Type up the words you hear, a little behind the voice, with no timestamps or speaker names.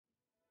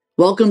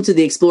Welcome to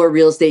the Explore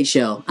Real Estate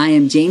Show. I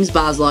am James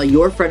Boslaw,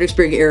 your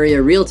Fredericksburg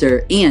area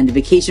realtor and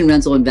vacation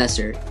rental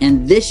investor.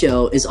 And this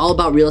show is all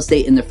about real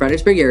estate in the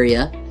Fredericksburg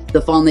area,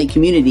 the Fawn Lake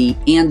Community,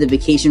 and the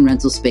vacation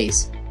rental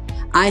space.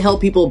 I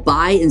help people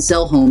buy and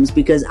sell homes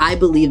because I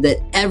believe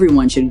that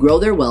everyone should grow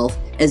their wealth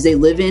as they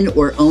live in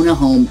or own a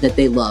home that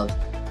they love.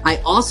 I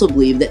also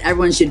believe that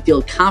everyone should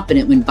feel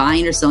confident when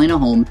buying or selling a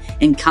home,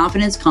 and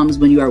confidence comes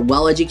when you are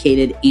well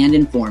educated and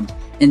informed.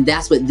 And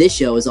that's what this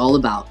show is all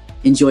about.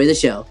 Enjoy the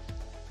show.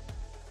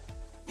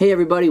 Hey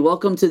everybody,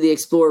 welcome to the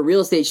Explore Real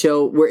Estate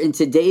Show, where in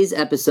today's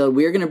episode,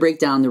 we are going to break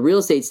down the real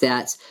estate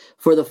stats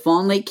for the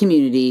Fawn Lake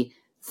community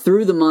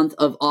through the month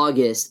of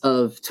August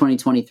of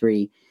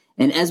 2023.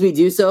 And as we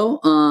do so,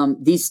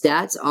 these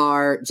stats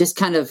are just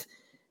kind of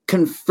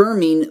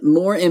confirming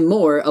more and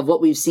more of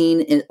what we've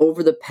seen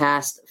over the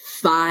past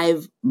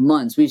 5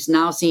 months. We've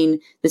now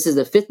seen, this is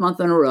the 5th month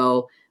in a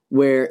row,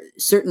 where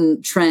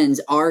certain trends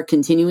are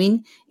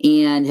continuing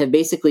and have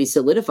basically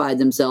solidified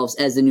themselves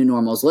as the new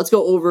normal. So let's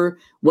go over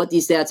what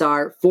these stats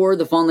are for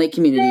the Fawn Lake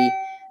community.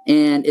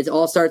 And it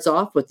all starts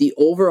off with the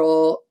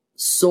overall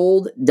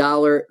sold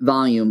dollar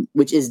volume,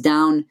 which is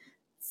down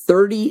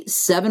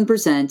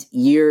 37%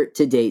 year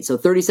to date. So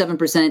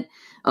 37%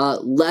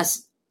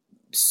 less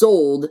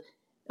sold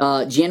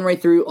January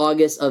through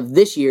August of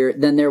this year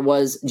than there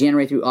was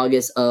January through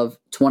August of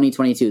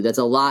 2022. That's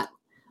a lot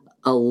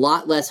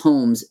less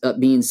homes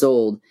being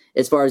sold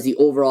as far as the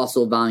overall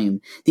sold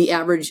volume. The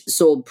average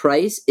sold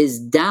price is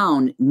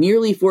down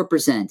nearly 4%,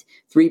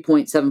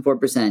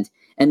 3.74%,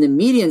 and the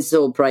median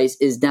sold price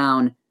is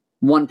down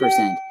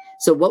 1%.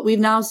 So what we've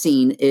now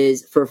seen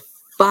is for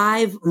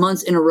 5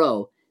 months in a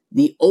row,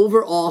 the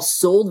overall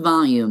sold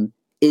volume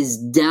is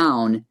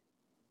down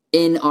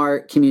in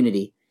our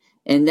community.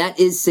 And that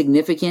is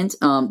significant.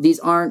 These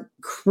aren't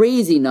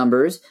crazy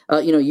numbers.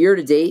 Year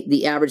to date,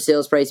 the average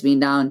sales price being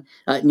down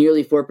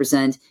nearly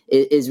 4%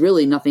 is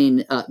really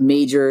nothing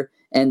major.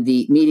 And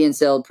the median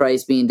sale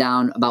price being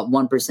down about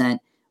 1%.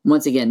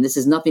 Once again, this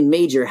is nothing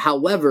major.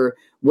 However,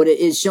 what it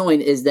is showing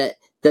is that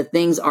the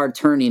things are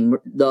turning.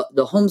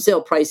 The home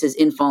sale prices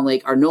in Fawn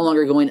Lake are no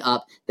longer going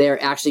up. They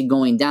are actually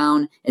going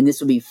down. And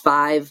this will be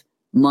 5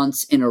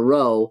 months in a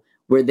row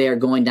where they are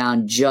going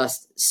down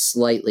just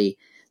slightly.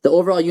 The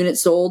overall unit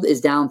sold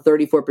is down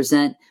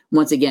 34%.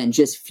 Once again,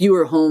 just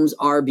fewer homes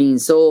are being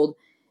sold.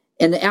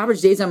 And the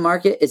average days on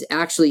market is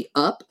actually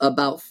up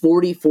about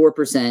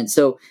 44%.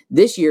 So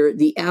this year,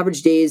 the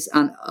average days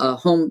on a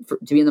home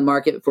to be in the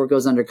market before it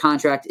goes under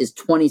contract is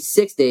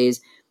 26 days,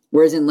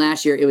 whereas in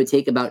last year, it would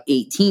take about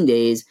 18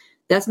 days.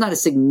 That's not a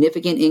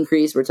significant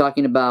increase. We're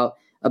talking about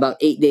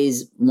 8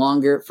 days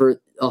longer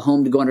for a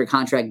home to go under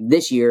contract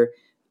this year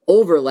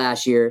over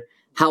last year.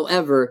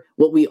 However,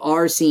 what we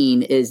are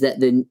seeing is that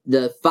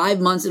the 5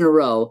 months in a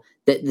row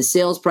that the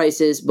sales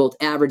prices, both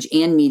average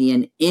and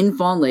median in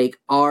Fawn Lake,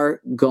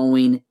 are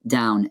going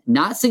down.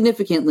 Not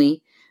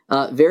significantly,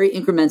 very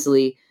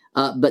incrementally,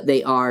 but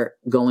they are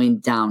going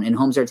down. And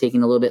homes are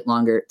taking a little bit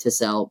longer to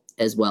sell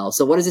as well.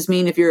 So what does this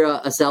mean if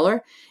you're a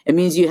seller? It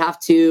means you have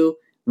to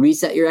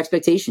reset your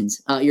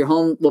expectations. Your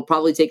home will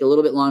probably take a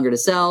little bit longer to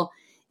sell.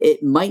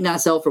 It might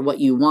not sell for what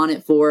you want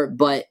it for,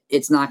 but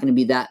it's not going to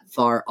be that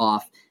far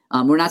off.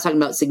 We're not talking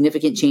about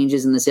significant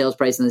changes in the sales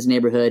price in this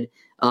neighborhood,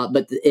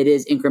 but it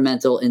is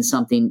incremental and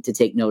something to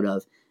take note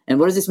of. And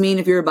what does this mean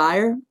if you're a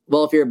buyer?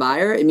 Well, if you're a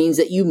buyer, it means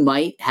that you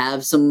might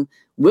have some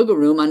wiggle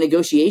room on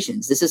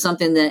negotiations. This is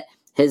something that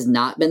has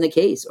not been the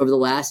case over the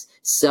last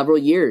several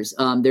years.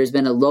 There's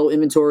been a low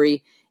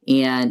inventory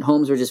and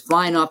homes were just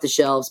flying off the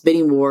shelves,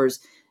 bidding wars.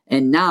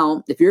 And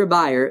now, if you're a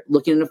buyer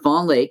looking into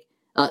Fawn Lake,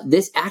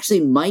 this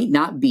actually might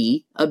not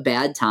be a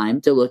bad time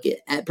to look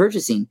at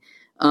purchasing.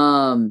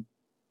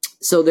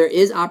 So there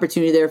is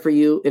opportunity there for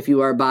you if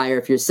you are a buyer.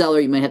 If you're a seller,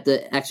 you might have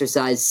to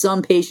exercise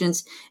some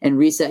patience and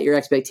reset your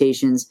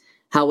expectations.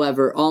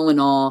 However, all in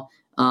all,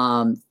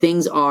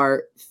 things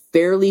are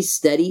fairly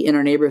steady in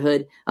our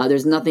neighborhood.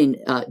 There's nothing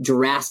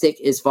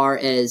drastic as far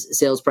as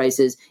sales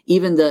prices.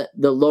 Even the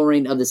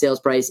lowering of the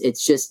sales price,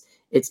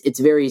 it's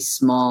very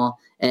small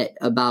at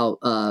about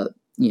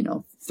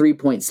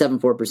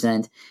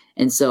 3.74%.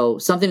 And so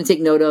something to take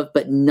note of,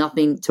 but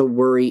nothing to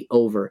worry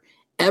over.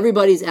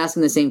 Everybody's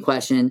asking the same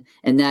question,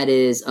 and that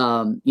is,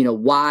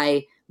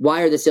 why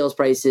are the sales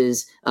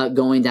prices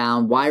going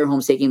down? Why are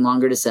homes taking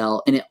longer to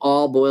sell? And it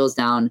all boils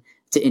down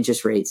to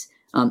interest rates.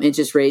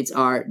 Interest rates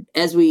are,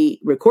 as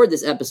we record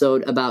this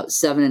episode, about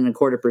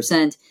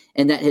 7.25%,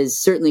 and that has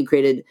certainly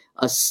created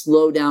a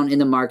slowdown in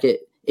the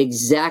market,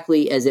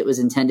 exactly as it was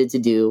intended to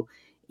do.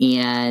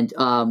 And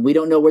we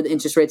don't know where the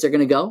interest rates are going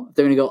to go, if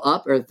they're going to go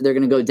up or if they're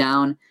going to go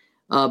down.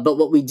 But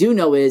what we do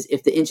know is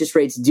if the interest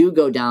rates do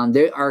go down,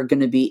 there are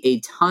going to be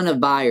a ton of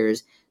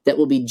buyers that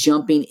will be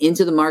jumping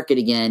into the market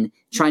again,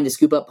 trying to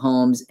scoop up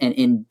homes and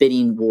in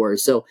bidding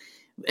wars. So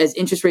as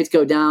interest rates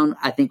go down,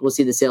 I think we'll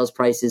see the sales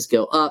prices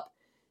go up.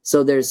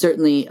 So there's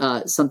certainly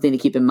something to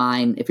keep in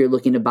mind if you're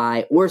looking to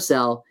buy or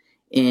sell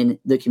in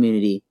the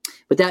community.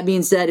 With that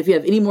being said, if you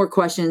have any more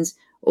questions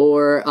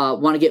or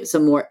want to get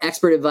some more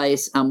expert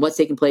advice on what's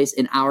taking place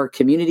in our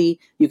community,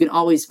 you can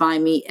always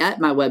find me at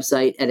my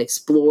website at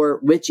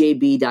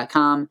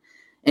explorewithjb.com.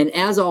 And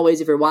as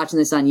always, if you're watching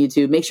this on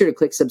YouTube, make sure to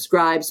click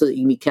subscribe so that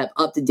you can be kept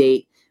up to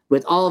date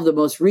with all of the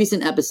most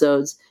recent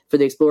episodes for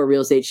the Explore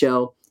Real Estate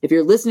Show. If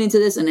you're listening to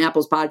this on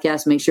Apple's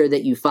podcast, make sure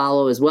that you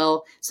follow as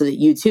well so that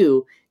you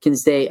too can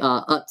stay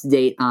up to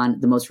date on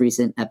the most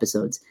recent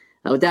episodes.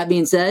 With that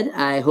being said,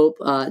 I hope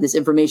this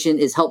information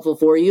is helpful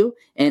for you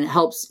and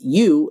helps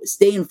you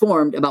stay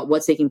informed about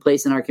what's taking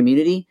place in our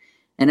community.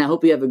 And I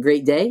hope you have a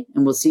great day,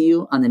 and we'll see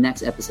you on the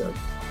next episode.